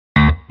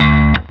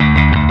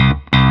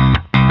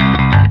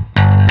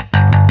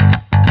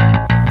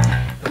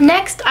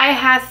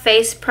have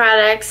face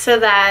products, so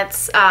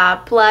that's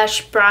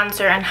blush,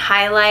 bronzer, and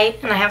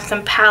highlight, and I have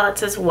some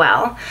palettes as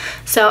well.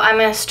 So I'm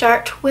going to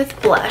start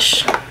with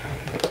blush.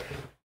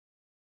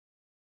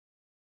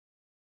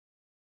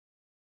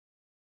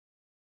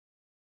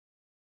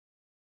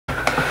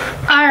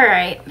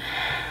 Alright,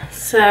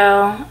 so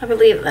I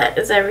believe that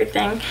is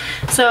everything.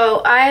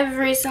 So I've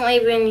recently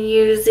been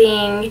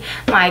using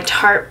my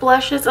Tarte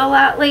blushes a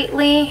lot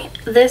lately.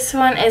 This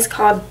one is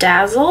called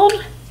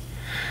Dazzled,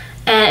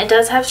 and it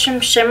does have some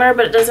shimmer,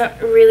 but it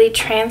doesn't really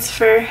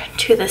transfer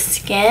to the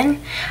skin,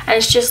 and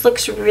it just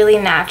looks really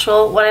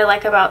natural. What I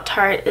like about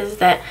Tarte is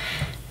that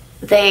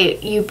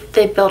they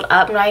build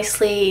up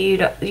nicely.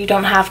 You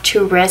don't have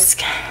to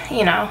risk,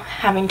 you know,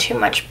 having too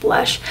much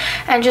blush,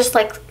 and just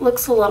like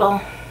looks a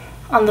little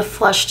on the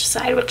flushed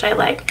side, which I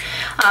like.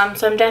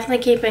 So I'm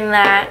definitely keeping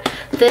that.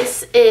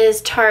 This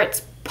is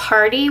Tarte's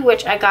Party,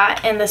 which I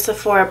got in the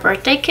Sephora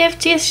birthday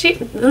gift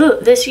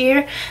this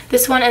year.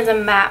 This one is a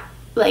matte,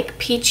 like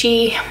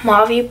peachy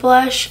mauve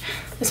blush.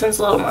 This one's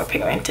a little more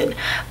pigmented,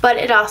 but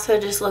it also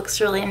just looks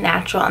really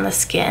natural on the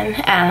skin,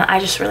 and I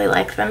just really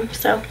like them,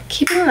 so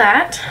keeping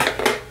that.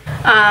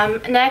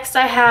 Next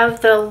I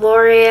have the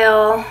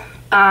L'Oreal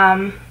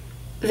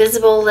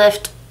Visible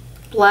Lift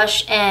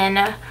blush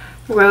in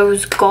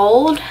Rose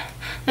Gold.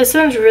 This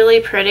one's really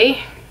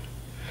pretty,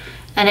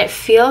 and it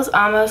feels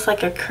almost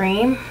like a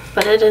cream,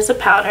 but it is a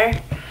powder,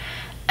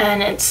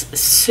 and it's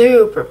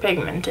super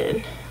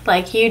pigmented.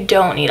 Like, you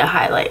don't need a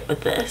highlight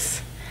with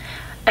this,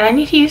 and I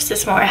need to use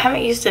this more. I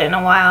haven't used it in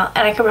a while,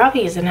 and I could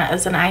probably use it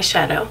as an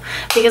eyeshadow,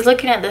 because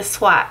looking at this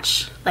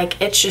swatch,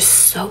 like, it's just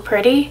so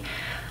pretty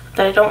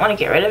that I don't want to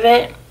get rid of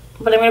it.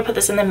 But I'm going to put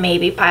this in the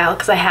maybe pile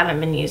because I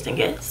haven't been using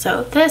it.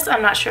 So this,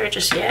 I'm not sure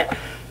just yet.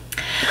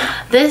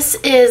 This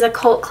is a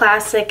cult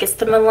classic. It's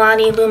the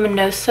Milani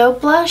Luminoso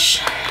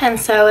blush, and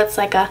so it's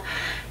like a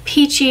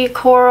peachy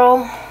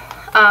coral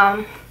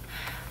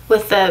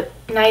with a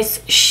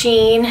nice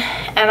sheen,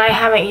 and I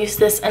haven't used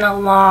this in a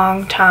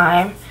long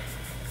time,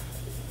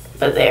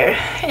 but there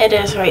it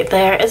is right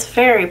there. It's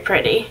very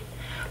pretty.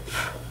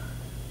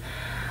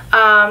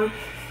 I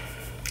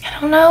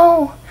don't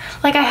know,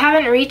 like, I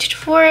haven't reached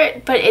for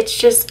it, but it's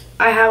just,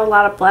 I have a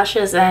lot of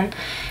blushes and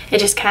it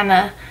just kind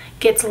of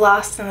gets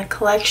lost in the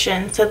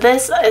collection. So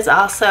this is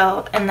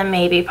also in the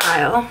maybe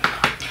pile.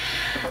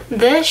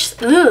 This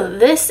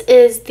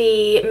is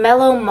the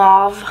Mellow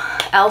Mauve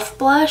Elf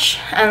blush,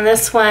 and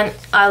this one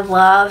I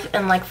love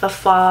in like the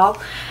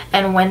fall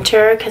and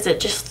winter because it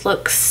just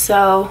looks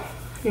so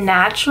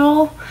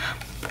natural.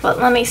 But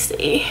let me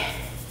see,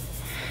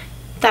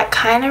 that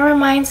kind of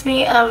reminds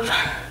me of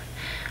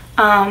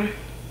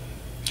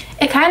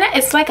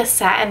it's like a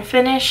satin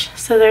finish,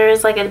 so there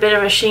is like a bit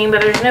of a sheen,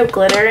 but there's no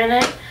glitter in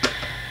it.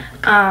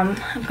 I'm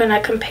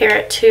gonna compare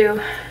it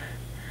to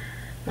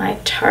my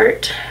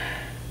Tarte.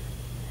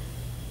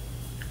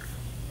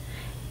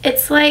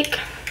 It's like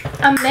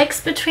a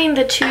mix between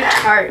the two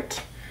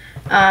Tarte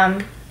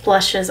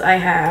blushes I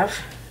have.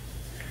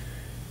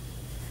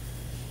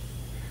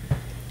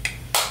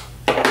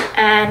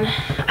 And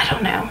I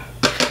don't know.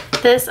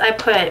 This, I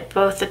put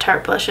both the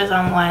Tarte blushes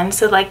on one,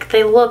 so like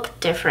they look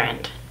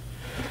different.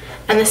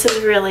 And this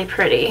is really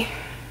pretty.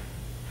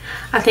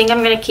 I think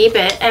I'm gonna keep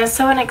it, and it's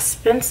so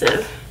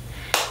inexpensive.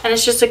 And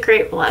it's just a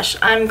great blush.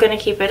 I'm gonna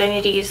keep it. I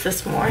need to use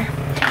this more.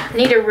 I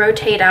need to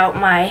rotate out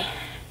my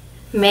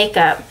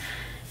makeup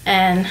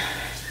and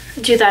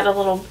do that a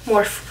little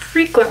more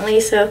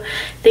frequently so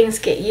things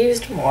get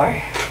used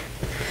more.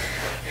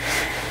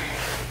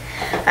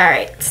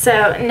 Alright,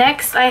 so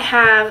next I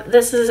have,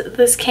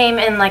 this came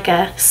in like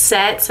a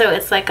set, so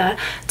it's like a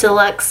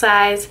deluxe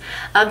size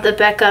of the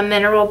Becca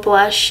Mineral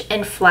Blush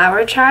in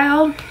Flower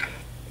Child.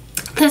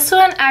 This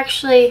one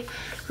actually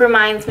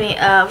reminds me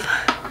of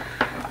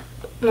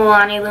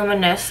Milani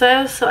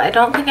Luminoso, so I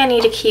don't think I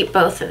need to keep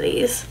both of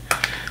these.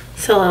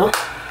 So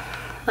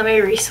let me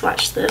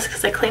re-swatch this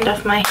because I cleaned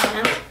off my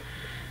hand.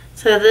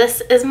 So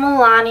this is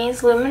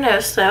Milani's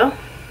Luminoso,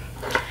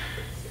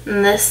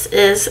 and this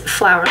is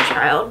Flower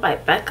Child by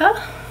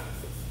Becca.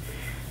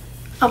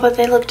 Oh, but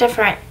they look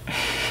different.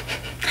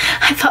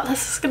 I thought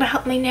this was gonna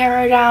help me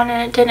narrow down,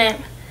 and it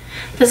didn't.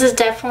 This is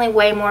definitely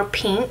way more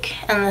pink,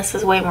 and this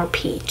is way more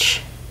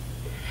peach.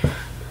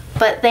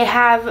 But they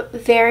have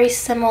very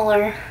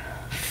similar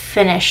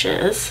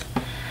finishes.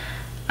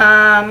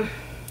 Well,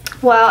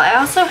 I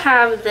also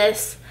have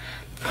this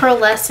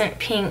pearlescent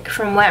pink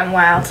from Wet n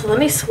Wild, so let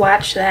me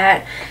swatch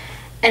that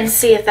and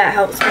see if that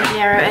helps me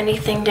narrow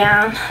anything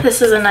down.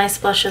 This is a nice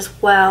blush as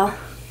well.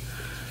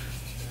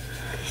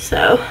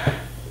 So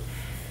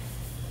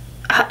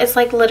it's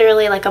like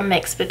literally like a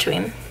mix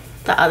between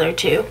the other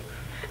two.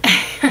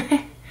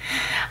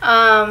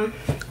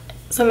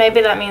 So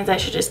maybe that means I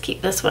should just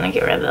keep this one and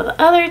get rid of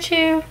the other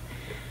two.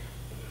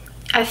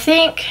 I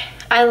think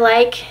I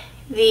like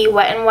the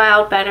Wet n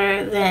Wild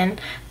better than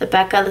the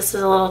Becca. This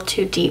is a little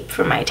too deep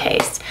for my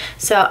taste.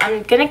 So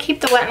I'm going to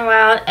keep the Wet n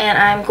Wild, and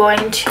I'm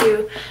going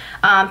to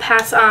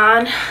pass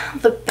on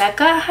the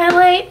Becca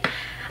highlight.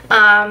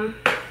 I'm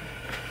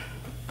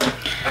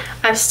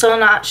still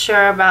not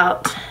sure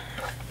about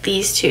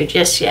these two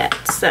just yet,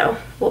 so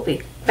we'll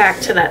be back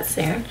to that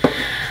soon.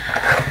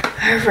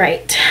 All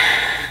right,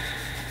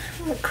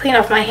 I'll clean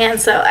off my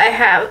hands. So I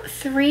have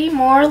 3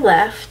 more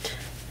left.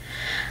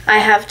 I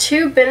have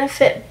 2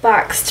 Benefit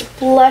boxed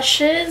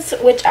blushes,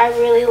 which I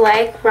really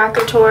like.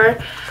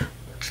 Rockateur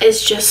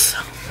is just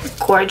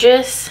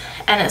gorgeous,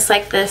 and it's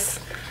like this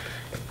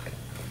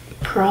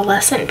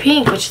pearlescent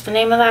pink, which is the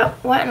name of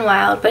that Wet n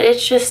Wild, but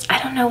it's just,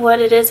 I don't know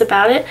what it is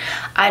about it.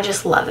 I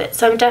just love it.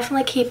 So I'm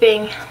definitely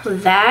keeping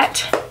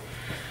that.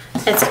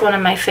 It's one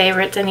of my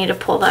favorites. I need to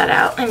pull that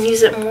out and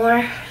use it more.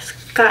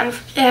 It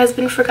has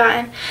been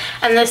forgotten.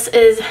 And this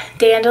is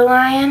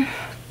Dandelion.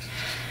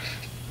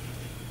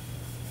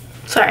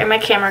 Sorry, my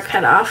camera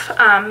cut off.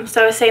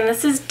 So I was saying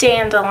this is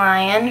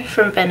Dandelion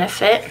from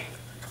Benefit.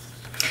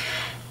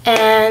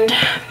 And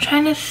I'm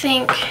trying to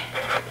think,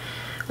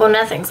 well,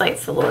 nothing's like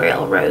the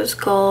L'Oreal Rose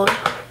Gold.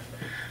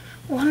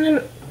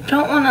 Don't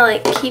want to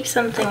like keep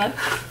something I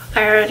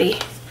already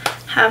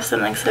have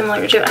something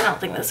similar to. I don't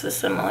think this was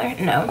similar.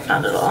 No,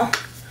 not at all.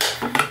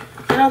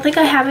 I don't think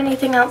I have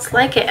anything else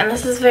like it, and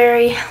this is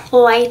very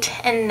light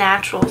and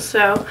natural,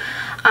 so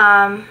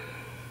I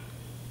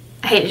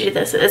hate to do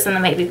this. It is in the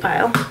maybe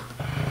pile.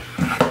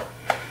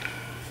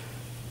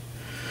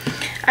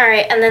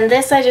 Alright, and then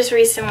this I just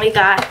recently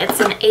got. It's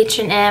an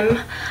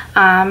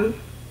H&M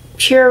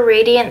Pure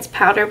Radiance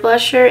Powder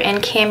Blusher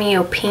in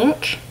Cameo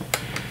Pink.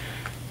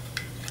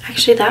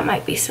 Actually, that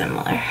might be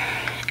similar.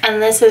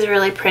 And this is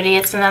really pretty.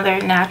 It's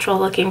another natural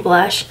looking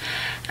blush.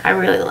 I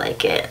really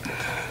like it.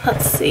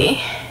 Let's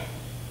see.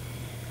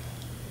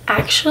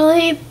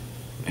 Actually,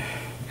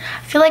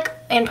 I feel like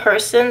in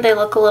person they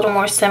look a little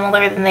more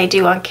similar than they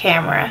do on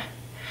camera.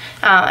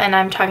 And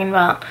I'm talking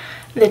about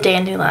the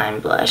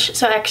Dandelion blush.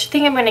 So I actually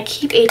think I'm going to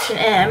keep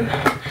H&M,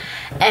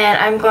 and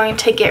I'm going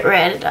to get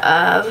rid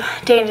of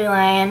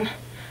Dandelion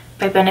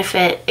by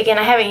Benefit. Again,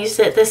 I haven't used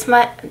it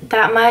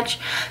that much,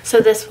 so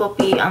this will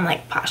be on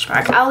like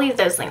Poshmark. I'll leave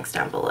those links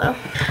down below.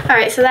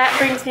 Alright, so that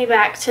brings me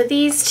back to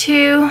these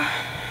two.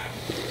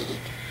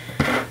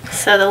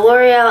 So the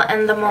L'Oreal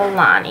and the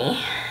Milani.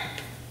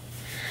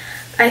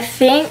 I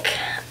think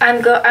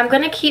I'm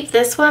going to keep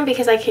this one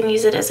because I can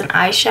use it as an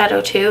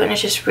eyeshadow too, and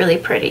it's just really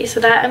pretty. So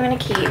that I'm going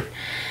to keep.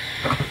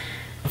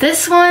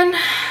 This one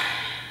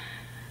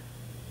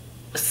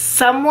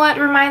somewhat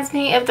reminds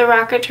me of the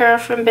Rockateur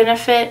from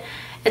Benefit.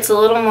 It's a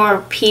little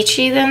more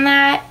peachy than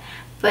that,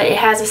 but it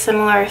has a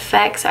similar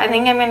effect. So I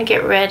think I'm going to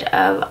get rid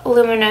of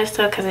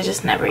Luminoso because I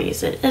just never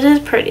use it. It is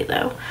pretty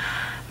though,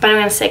 but I'm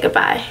going to say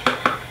goodbye.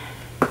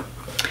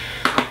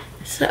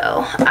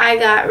 So I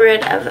got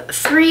rid of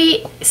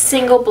 3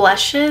 single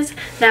blushes.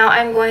 Now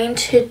I'm going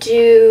to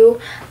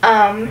do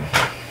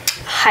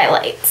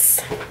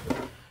highlights.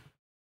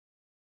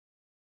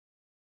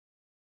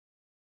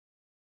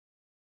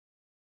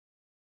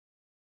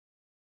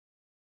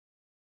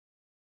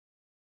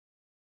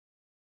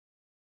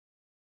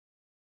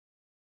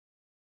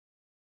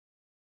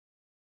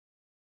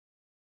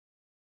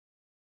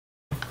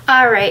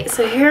 Alright,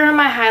 so here are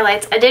my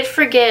highlights. I did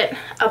forget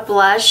a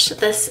blush.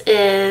 This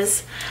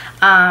is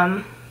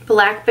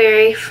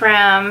Blackberry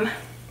from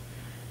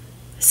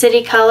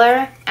City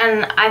Color,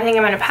 and I think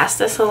I'm going to pass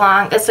this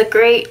along. It's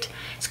great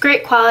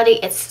quality.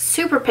 It's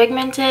super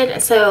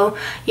pigmented, so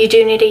you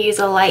do need to use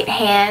a light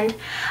hand,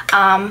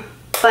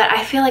 but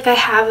I feel like I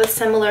have a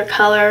similar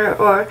color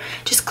or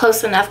just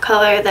close enough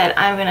color that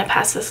I'm going to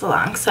pass this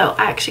along. So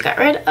I actually got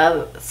rid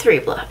of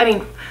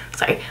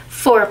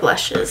 4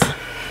 blushes.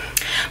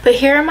 But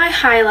here are my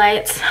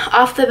highlights.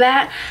 Off the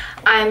bat,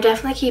 I'm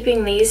definitely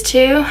keeping these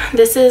 2.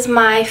 This is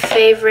my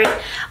favorite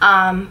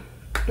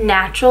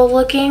natural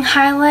looking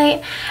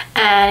highlight,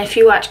 and if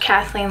you watch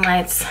Kathleen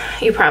Lights,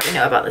 you probably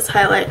know about this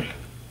highlight.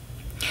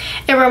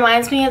 It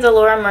reminds me of the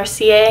Laura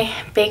Mercier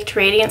Baked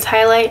Radiance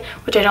highlight,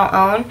 which I don't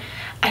own,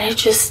 and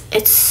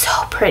it's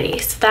so pretty.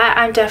 So that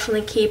I'm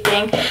definitely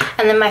keeping.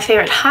 And then my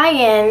favorite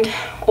high-end,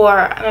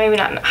 or maybe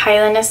not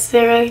high-end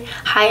necessarily,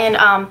 high-end,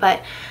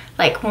 but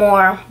like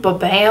more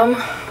ba-bam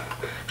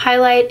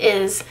highlight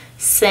is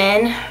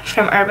Sin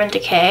from Urban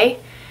Decay.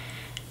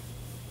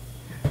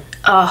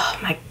 Oh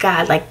my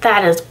god, like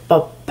that is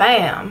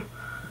ba-bam.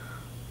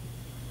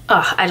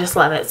 Oh, I just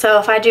love it. So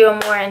if I do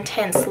a more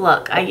intense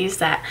look, I use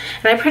that.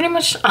 And I pretty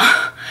much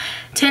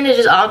tend to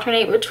just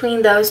alternate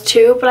between those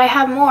 2, but I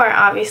have more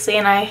obviously,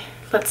 and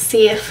let's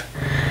see if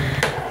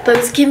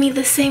those give me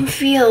the same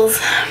feels.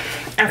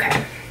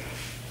 Okay.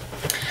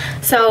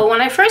 So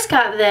when I first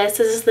got this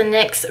is the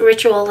NYX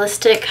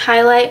Ritualistic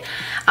highlight.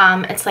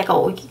 It's like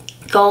a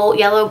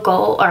yellow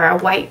gold, or a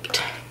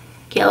white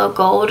yellow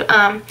gold.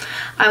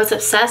 I was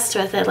obsessed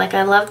with it. Like,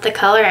 I loved the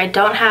color. I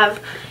don't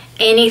have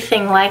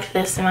anything like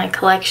this in my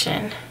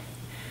collection.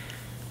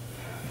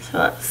 So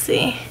let's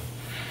see.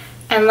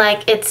 And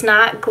like, it's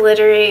not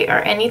glittery or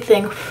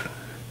anything.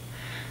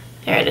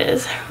 There it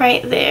is,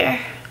 right there.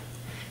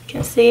 You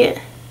can see it.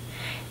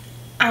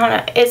 I don't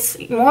know. It's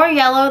more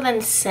yellow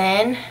than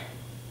Sin,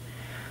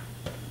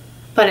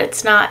 but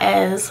it's not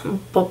as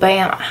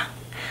bam.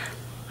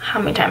 How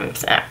many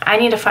times? I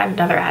need to find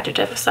another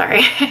adjective,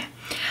 sorry.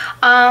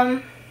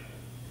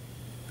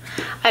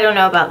 I don't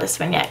know about this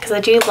one yet because I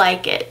do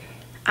like it.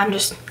 I'm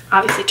just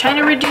obviously trying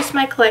to reduce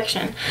my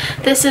collection.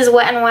 This is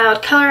Wet n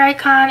Wild Color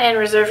Icon and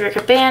Reserve Your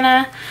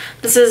Cabana.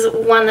 This is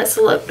one that's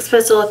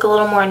supposed to look a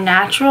little more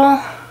natural.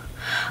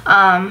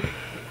 Find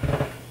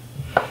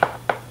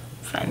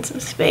some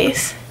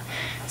space.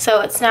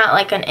 So it's not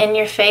like an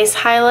in-your-face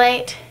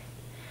highlight.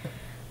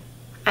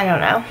 I don't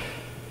know.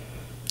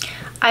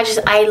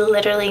 I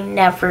literally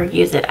never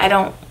use it.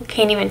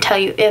 Can't even tell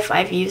you if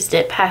I've used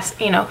it past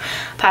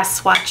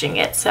swatching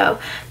it. So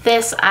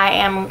this I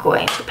am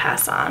going to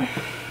pass on.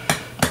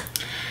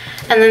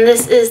 And then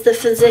this is the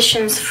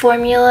Physicians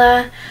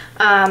Formula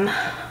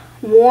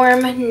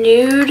Warm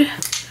Nude.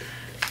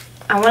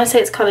 I want to say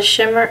it's called a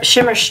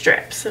shimmer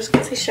strip. So I was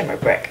going to say shimmer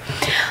brick.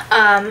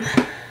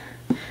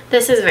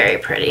 This is very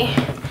pretty.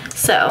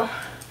 So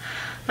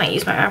I might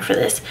use my arm for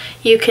this.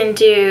 You can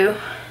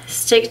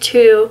stick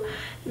to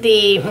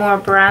the more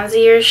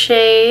bronzier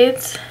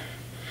shades,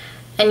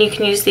 and you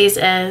can use these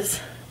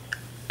as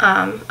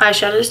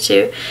eyeshadows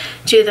too.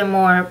 Do the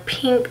more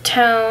pink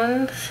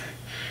tones,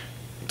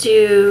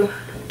 do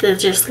the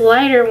just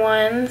lighter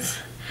ones,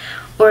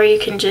 or you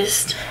can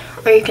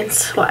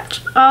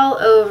swatch all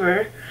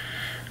over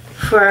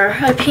for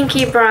a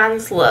pinky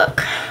bronze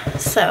look.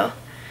 So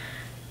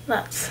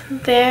that's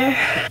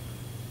there.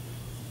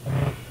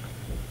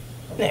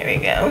 There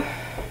we go.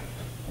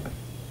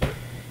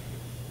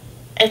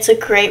 It's a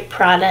great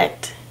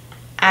product.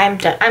 I'm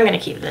gonna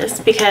keep this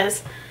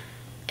because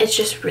it's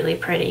just really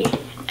pretty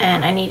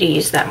and I need to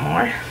use that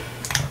more.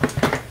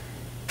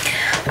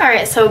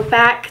 Alright, so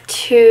back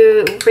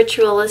to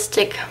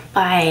Ritualistic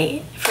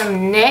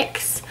from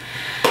NYX.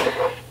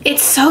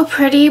 It's so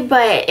pretty,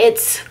 but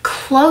it's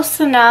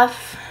close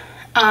enough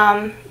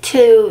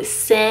to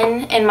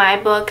Sin in my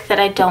book that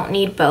I don't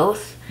need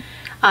both.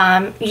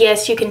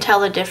 Yes, you can tell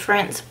the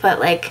difference,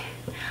 but like,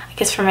 I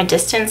guess from a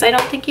distance I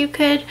don't think you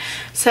could.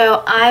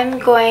 So I'm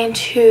going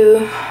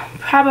to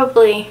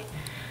probably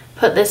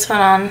put this one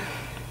on,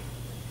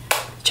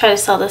 try to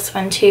sell this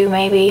one too,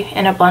 maybe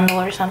in a bundle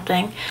or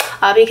something,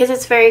 because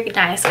it's very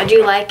nice. I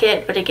do like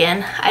it, but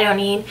again, I don't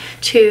need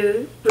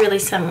two really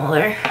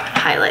similar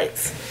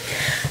highlights.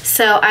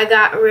 So I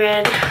got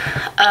rid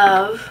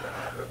of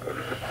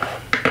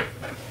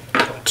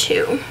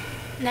two.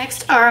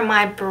 Next are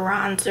my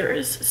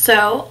bronzers.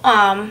 So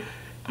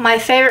my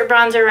favorite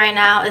bronzer right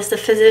now is the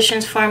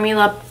Physicians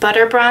Formula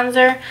Butter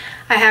Bronzer.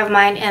 I have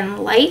mine in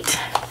light.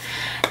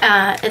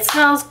 It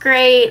smells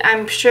great.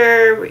 I'm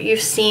sure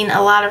you've seen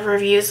a lot of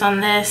reviews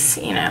on this,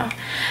 and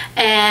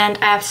I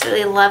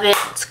absolutely love it.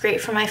 It's great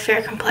for my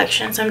fair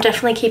complexion, so I'm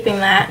definitely keeping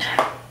that.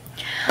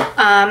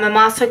 I'm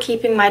also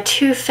keeping my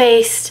Too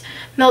Faced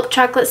Milk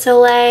Chocolate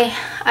Soleil.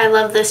 I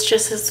love this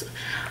just as...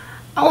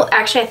 Oh,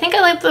 actually, I think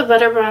I like the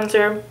Butter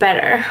Bronzer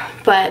better,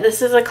 but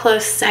this is a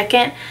close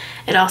second.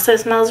 It also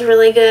smells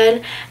really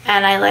good,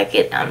 and I like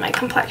it on my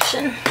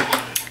complexion.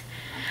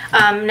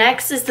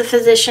 Next is the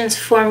Physicians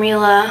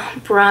Formula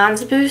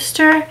Bronze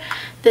Booster.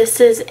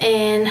 This is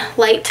in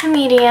light to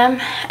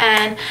medium,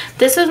 and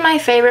this was my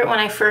favorite when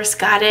I first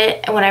got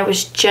it and when I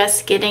was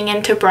just getting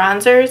into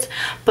bronzers,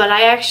 but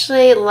I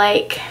actually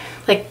like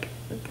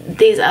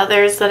these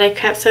others that I've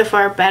kept so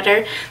far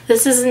better.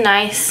 This is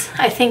nice,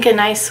 I think a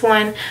nice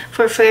one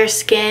for fair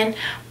skin,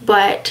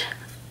 but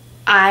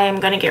I am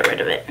gonna get rid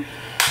of it.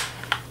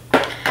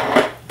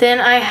 Then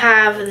I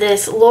have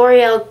this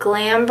L'Oreal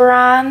Glam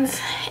Bronze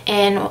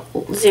in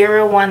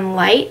 01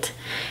 Light.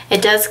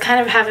 It does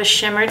kind of have a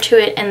shimmer to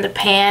it in the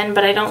pan,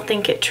 but I don't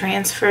think it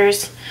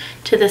transfers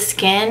to the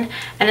skin.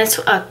 And it's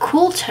a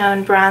cool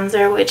tone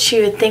bronzer, which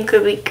you would think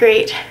would be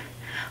great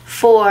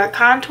for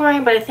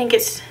contouring, but I think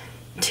it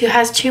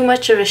has too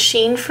much of a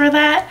sheen for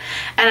that,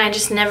 and I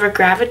just never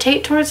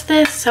gravitate towards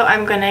this, so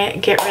I'm gonna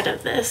get rid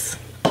of this.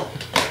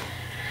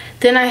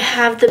 Then I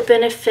have the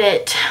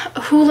Benefit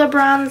Hoola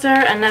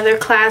Bronzer, another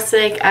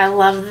classic. I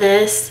love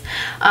this.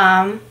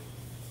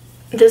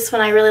 This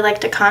one I really like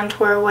to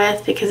contour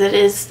with because it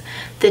is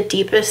the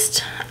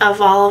deepest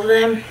of all of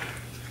them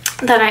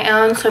that I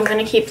own, so I'm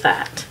going to keep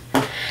that.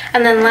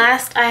 And then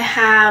last I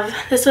have,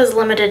 this was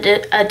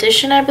limited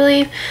edition I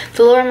believe,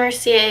 the Laura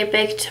Mercier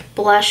Baked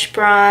Blush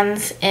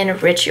Bronze in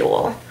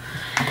Ritual.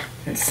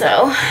 And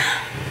so,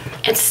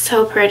 it's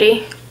so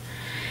pretty.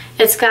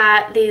 It's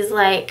got these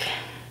like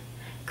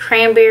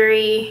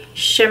cranberry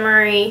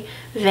shimmery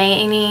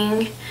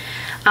veining.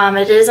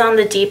 It is on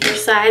the deeper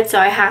side, so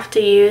I have to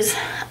use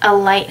a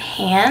light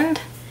hand.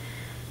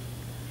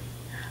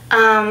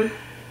 But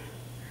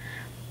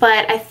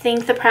I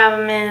think the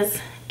problem is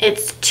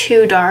it's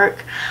too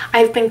dark.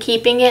 I've been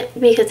keeping it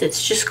because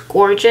it's just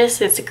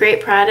gorgeous. It's a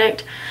great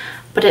product,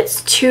 but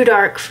it's too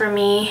dark for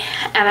me,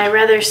 and I'd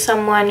rather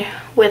someone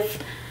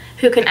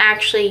who can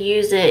actually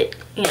use it,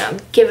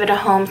 give it a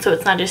home so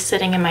it's not just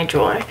sitting in my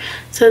drawer.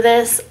 So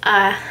this,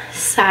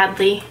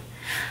 sadly,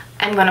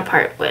 I'm gonna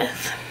part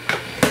with.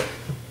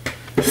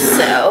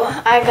 So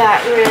I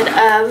got rid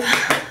of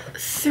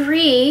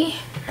 3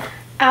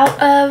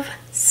 out of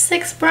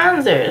 6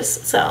 bronzers.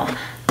 So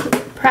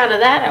proud of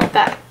that. I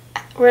got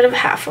rid of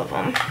half of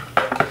them.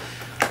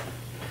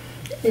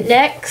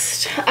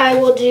 Next, I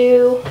will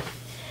do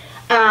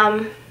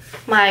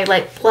my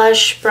like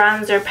blush,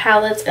 bronzer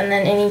palettes, and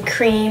then any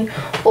cream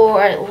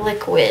or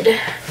liquid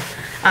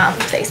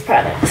face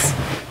products.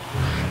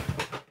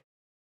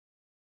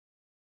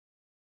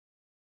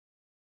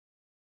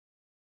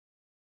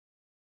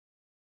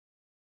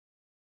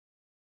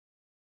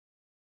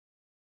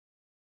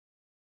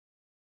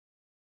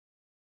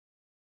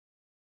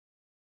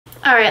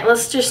 Alright,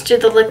 let's just do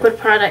the liquid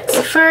products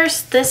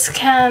first. This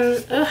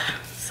can,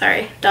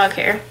 sorry, dog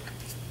hair.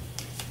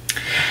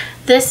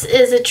 This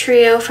is a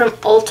trio from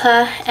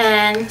Ulta,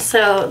 and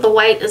so the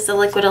white is the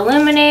liquid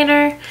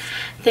illuminator.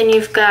 Then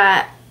you've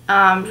got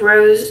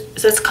rose,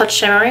 so it's called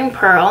Shimmering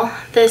Pearl.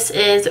 This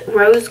is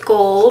rose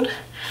gold,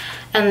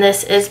 and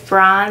this is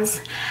bronze.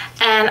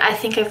 And I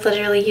think I've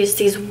literally used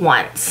these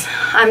once.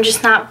 I'm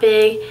just not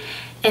big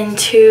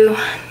into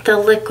the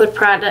liquid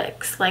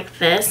products like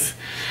this.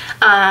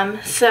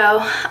 So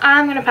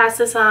I'm gonna pass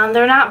this on.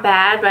 They're not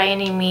bad by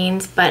any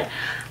means, but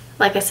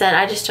like I said,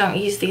 I just don't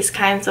use these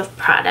kinds of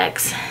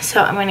products,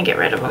 so I'm gonna get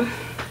rid of them.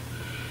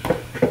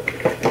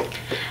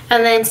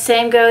 And then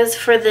same goes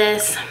for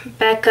this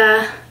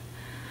Becca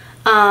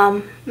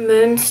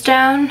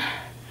Moonstone.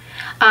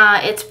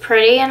 It's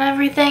pretty and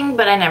everything,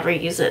 but I never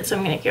use it, so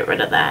I'm gonna get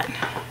rid of that.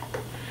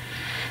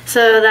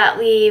 So that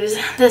leaves,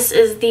 this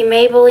is the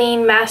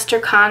Maybelline Master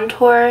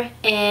Contour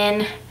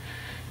in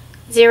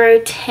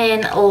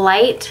 010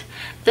 Light.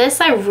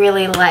 This I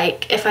really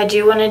like. If I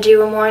do want to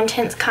do a more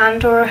intense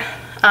contour,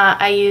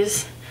 I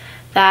use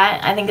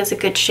that. I think it's a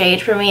good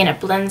shade for me and it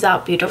blends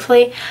out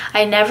beautifully.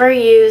 I never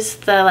use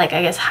the, like,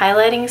 I guess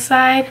highlighting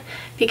side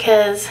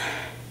because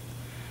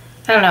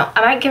I don't know,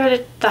 I might give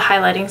it the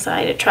highlighting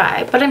side a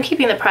try, but I'm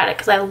keeping the product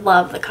because I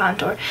love the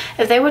contour.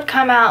 If they would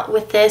come out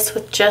with this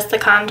with just the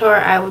contour,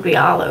 I would be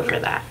all over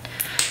that.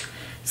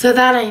 So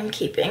that I am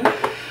keeping.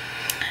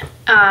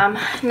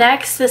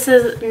 Next, this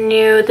is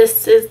new.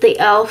 This is the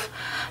e.l.f.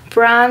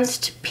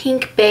 Bronzed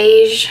Pink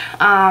Beige.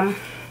 I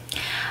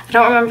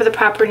don't remember the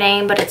proper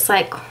name, but it's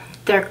like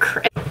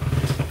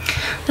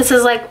this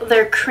is like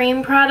their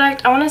cream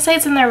product. I want to say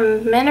it's in their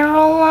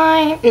mineral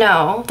line.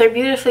 No, their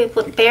Beautifully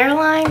Bare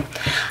line.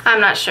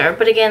 I'm not sure,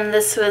 but again,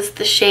 this was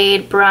the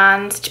shade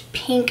Bronzed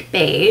Pink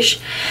Beige.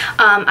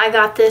 I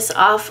got this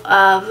off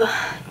of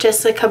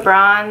Jessica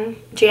Braun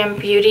Jam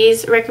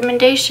Beauty's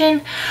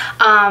recommendation.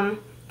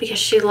 Because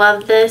she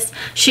loved this.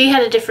 She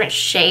had a different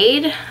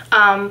shade,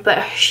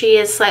 but she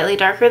is slightly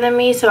darker than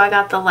me, so I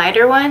got the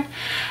lighter one.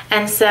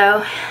 And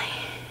so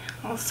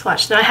I'll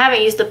swatch them. I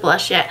haven't used the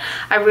blush yet.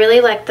 I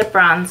really like the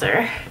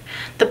bronzer.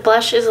 The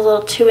blush is a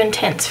little too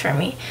intense for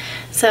me.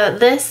 So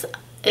this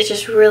is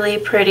just really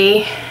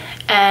pretty,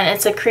 and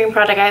it's a cream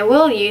product I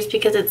will use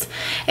because it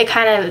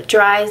kind of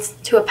dries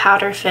to a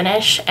powder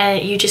finish,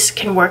 and you just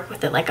can work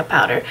with it like a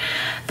powder.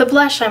 The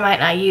blush I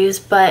might not use,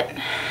 but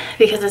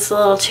because it's a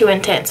little too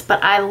intense,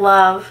 but I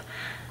love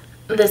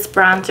this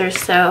bronzer,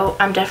 so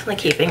I'm definitely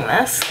keeping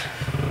this.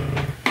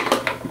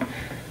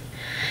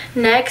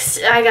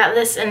 Next, I got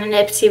this in an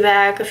Ipsy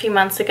bag a few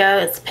months ago.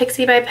 It's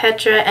Pixie by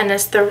Petra, and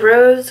it's the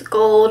Rose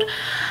Gold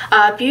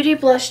Beauty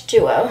Blush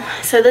Duo.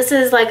 So this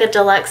is like a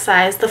deluxe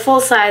size. The full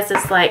size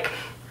is like,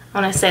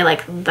 I want to say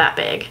like that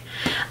big.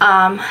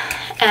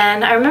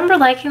 And I remember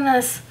liking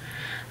this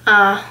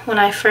when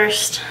I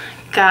first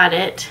got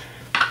it.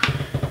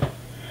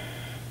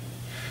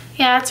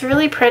 Yeah, it's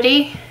really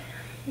pretty.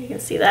 You can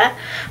see that.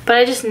 But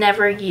I just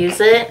never use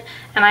it.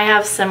 And I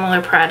have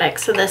similar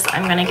products, so this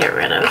I'm going to get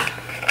rid of.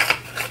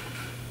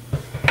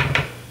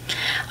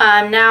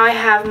 Now I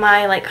have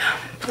my like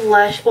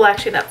blush. Well,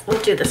 actually,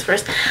 we'll do this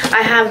first.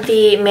 I have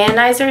the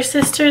Manizer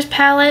Sisters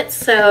palette.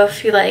 So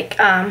if you like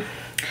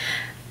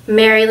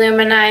Mary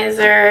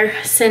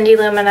Luminizer, Cindy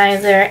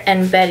Luminizer,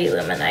 and Betty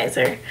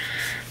Luminizer.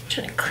 I'm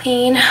trying to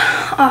clean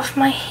off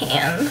my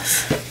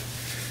hands.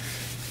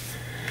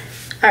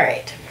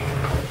 Alright.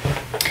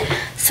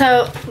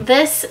 So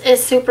this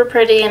is super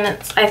pretty, and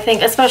it's, I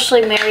think,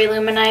 especially Mary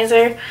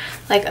Luminizer,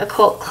 like a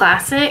cult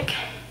classic.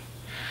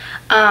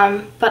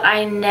 But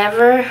I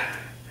never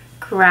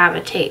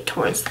gravitate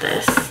towards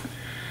this.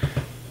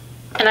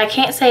 And I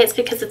can't say it's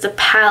because it's a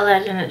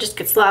palette and it just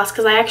gets lost,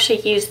 because I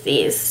actually use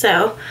these.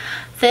 So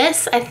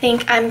this I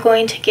think I'm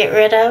going to get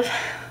rid of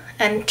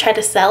and try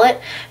to sell it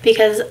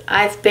because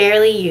I've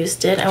barely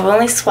used it. I've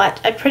only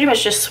swatched, I pretty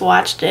much just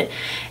swatched it.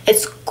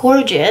 It's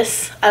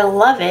gorgeous. I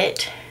love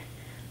it,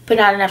 but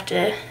not enough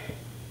to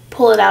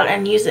pull it out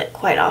and use it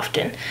quite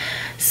often.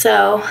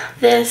 So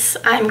this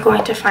I'm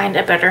going to find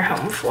a better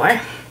home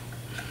for.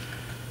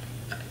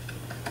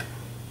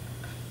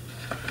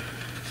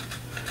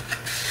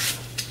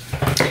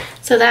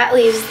 So that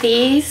leaves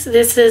these.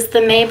 This is the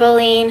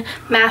Maybelline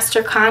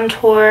Master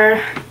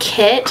Contour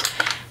Kit.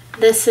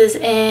 This is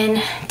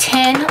in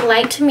 10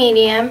 light to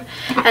medium,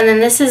 and then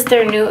this is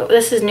their new.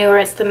 This is newer.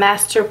 It's the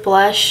Master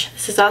Blush.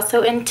 This is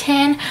also in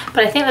 10,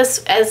 but I think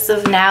this, as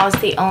of now, is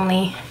the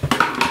only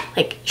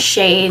like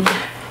shade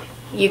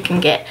you can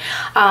get.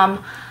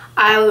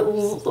 I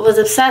was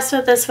obsessed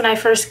with this when I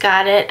first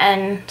got it,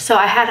 and so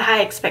I had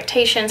high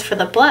expectations for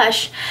the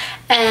blush,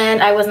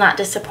 and I was not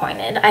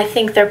disappointed. I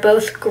think they're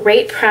both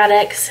great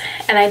products,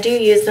 and I do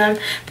use them.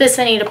 This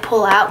I need to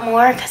pull out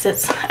more because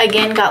it's,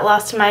 again, got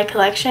lost in my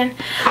collection.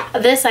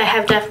 This I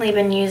have definitely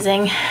been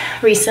using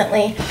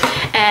recently,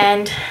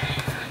 and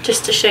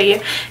just to show you,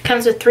 it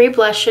comes with 3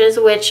 blushes,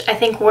 which I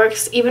think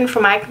works even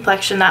for my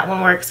complexion. That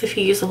one works if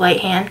you use a light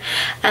hand,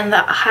 and the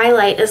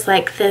highlight is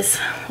like this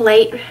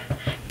light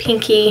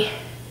pinky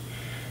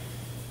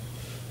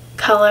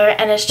color,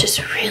 and it's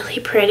just really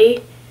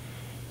pretty.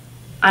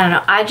 I don't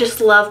know, I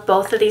just love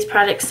both of these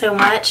products so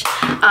much.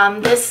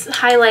 This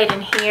highlight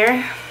in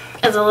here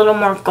is a little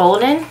more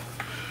golden.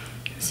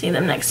 See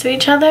them next to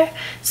each other,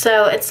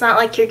 so it's not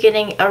like you're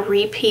getting a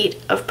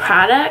repeat of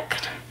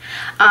product.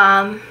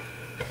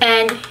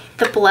 And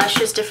the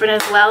blush is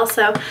different as well,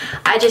 so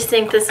I just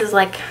think this is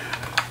like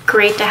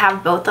great to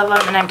have both of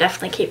them, and I'm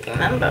definitely keeping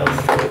them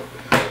both.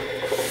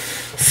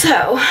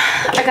 So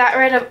I got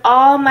rid of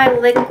all my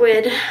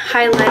liquid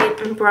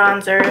highlight and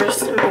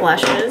bronzers and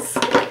blushes,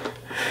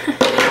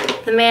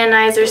 the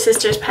Manizer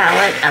Sisters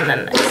palette, and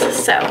then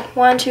this. So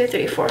 1, 2,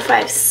 3, 4,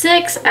 5,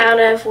 6 out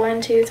of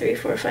 1, 2, 3,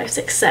 4, 5,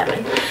 6,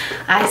 7.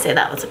 I say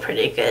that was a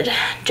pretty good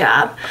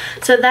job.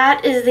 So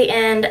that is the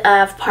end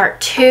of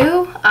part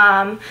 2.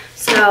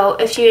 So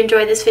if you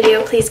enjoyed this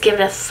video, please give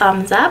it a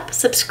thumbs up,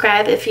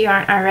 subscribe if you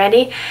aren't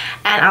already,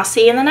 and I'll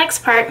see you in the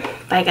next part.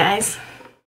 Bye guys.